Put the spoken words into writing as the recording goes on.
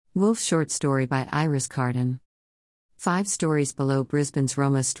Wolf short story by Iris Carden. 5 stories below Brisbane's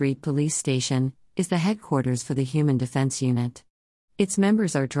Roma Street Police Station is the headquarters for the Human Defence Unit. Its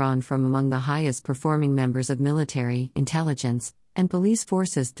members are drawn from among the highest performing members of military, intelligence, and police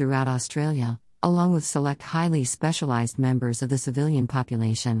forces throughout Australia, along with select highly specialised members of the civilian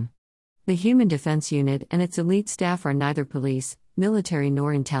population. The Human Defence Unit and its elite staff are neither police, military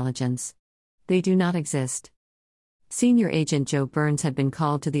nor intelligence. They do not exist. Senior Agent Jo Burns had been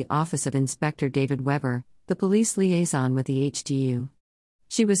called to the office of Inspector David Webber, the police liaison with the HDU.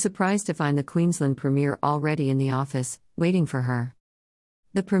 She was surprised to find the Queensland Premier already in the office, waiting for her.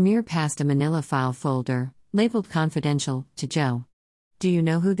 The Premier passed a manila file folder, labeled confidential, to Jo. "Do you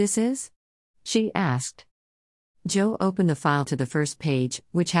know who this is?" she asked. Jo opened the file to the first page,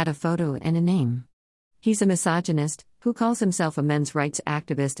 which had a photo and a name. "He's a misogynist, who calls himself a men's rights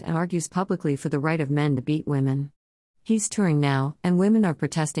activist and argues publicly for the right of men to beat women. He's touring now, and women are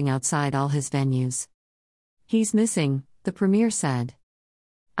protesting outside all his venues. He's missing," the Premier said.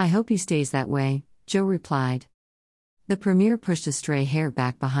 "I hope he stays that way," Jo replied. The Premier pushed a stray hair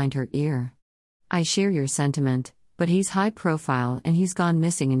back behind her ear. "I share your sentiment, but he's high profile and he's gone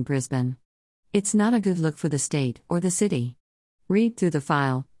missing in Brisbane. It's not a good look for the state or the city. Read through the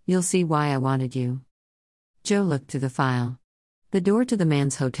file, you'll see why I wanted you." Jo looked through the file. The door to the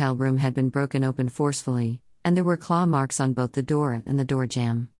man's hotel room had been broken open forcefully, and there were claw marks on both the door and the door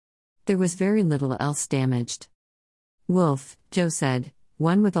jamb. There was very little else damaged. "Wolf," Jo said,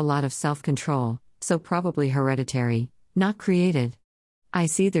 "one with a lot of self-control, so probably hereditary, not created. I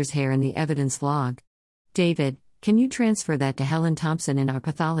see there's hair in the evidence log. David, can you transfer that to Helen Thompson in our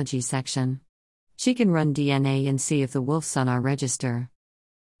pathology section? She can run DNA and see if the wolf's on our register."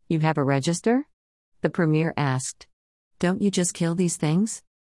 "You have a register?" the Premier asked. "Don't you just kill these things?"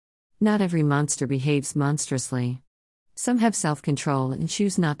 "Not every monster behaves monstrously. Some have self-control and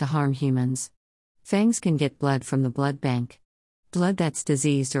choose not to harm humans. Fangs can get blood from the blood bank. Blood that's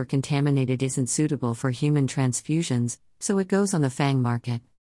diseased or contaminated isn't suitable for human transfusions, so it goes on the fang market.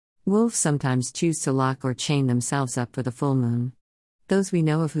 Wolves sometimes choose to lock or chain themselves up for the full moon. Those we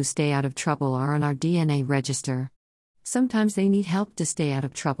know of who stay out of trouble are on our DNA register. Sometimes they need help to stay out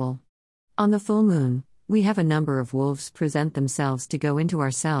of trouble. On the full moon, we have a number of wolves present themselves to go into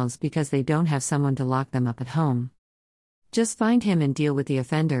our cells because they don't have someone to lock them up at home. Just find him and deal with the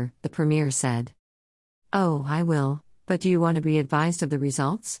offender," the Premier said. "Oh, I will, but do you want to be advised of the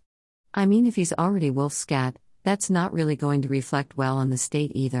results? I mean, if he's already wolf scat, that's not really going to reflect well on the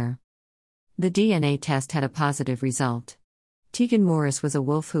state either." The DNA test had a positive result. Tegan Morris was a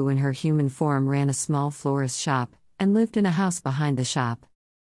wolf who in her human form ran a small florist shop, and lived in a house behind the shop.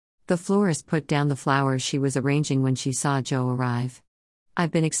 The florist put down the flowers she was arranging when she saw Jo arrive.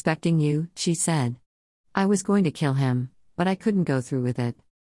 "I've been expecting you," she said. "I was going to kill him, but I couldn't go through with it."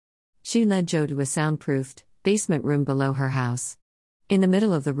 She led Jo to a soundproofed basement room below her house. In the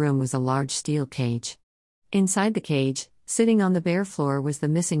middle of the room was a large steel cage. Inside the cage, sitting on the bare floor, was the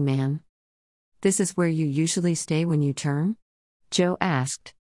missing man. "This is where you usually stay when you turn?" Jo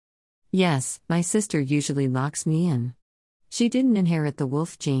asked. "Yes, my sister usually locks me in. She didn't inherit the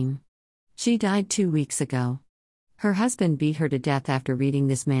wolf gene. She died 2 weeks ago. Her husband beat her to death after reading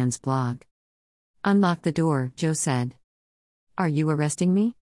this man's blog." "Unlock the door," Jo said. "Are you arresting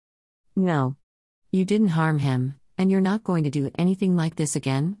me?" "No. You didn't harm him, and you're not going to do anything like this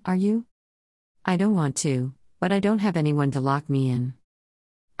again, are you?" "I don't want to, but I don't have anyone to lock me in."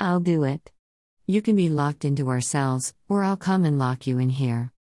 "I'll do it. You can be locked into our cells, or I'll come and lock you in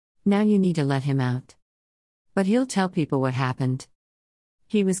here. Now you need to let him out." "But he'll tell people what happened."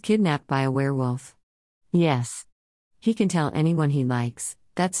 "He was kidnapped by a werewolf." "Yes. He can tell anyone he likes,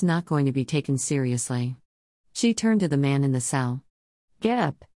 that's not going to be taken seriously." She turned to the man in the cell. "Get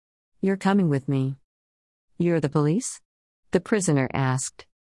up. You're coming with me." "You're the police?" the prisoner asked.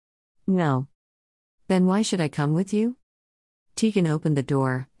 "No." "Then why should I come with you?" Tegan opened the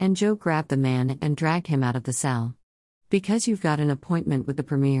door, and Jo grabbed the man and dragged him out of the cell. "Because you've got an appointment with the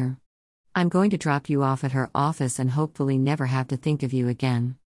Premier. I'm going to drop you off at her office and hopefully never have to think of you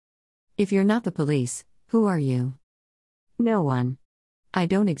again." "If you're not the police, who are you?" "No one. I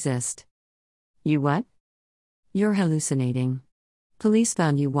don't exist." "You what?" "You're hallucinating. Police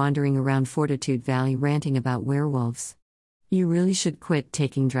found you wandering around Fortitude Valley ranting about werewolves. You really should quit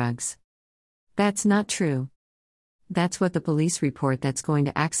taking drugs." "That's not true." "That's what the police report that's going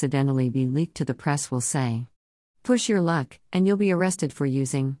to accidentally be leaked to the press will say. Push your luck, and you'll be arrested for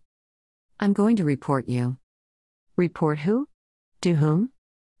using." "I'm going to report you." "Report who? To whom?"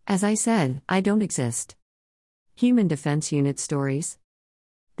 "As I said, I don't exist." Human Defence Unit stories?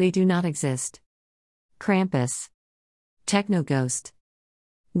 They do not exist. Krampus. Techno Ghost.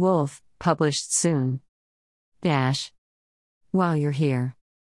 Wolf, published soon. Dash. While you're here,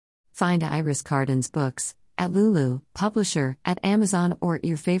 find Iris Carden's books at Lulu, publisher, at Amazon, or at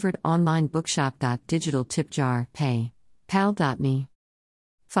your favorite online bookshop. Digital tip jar, pay. Pal.me.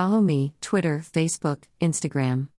 Follow me, Twitter, Facebook, Instagram.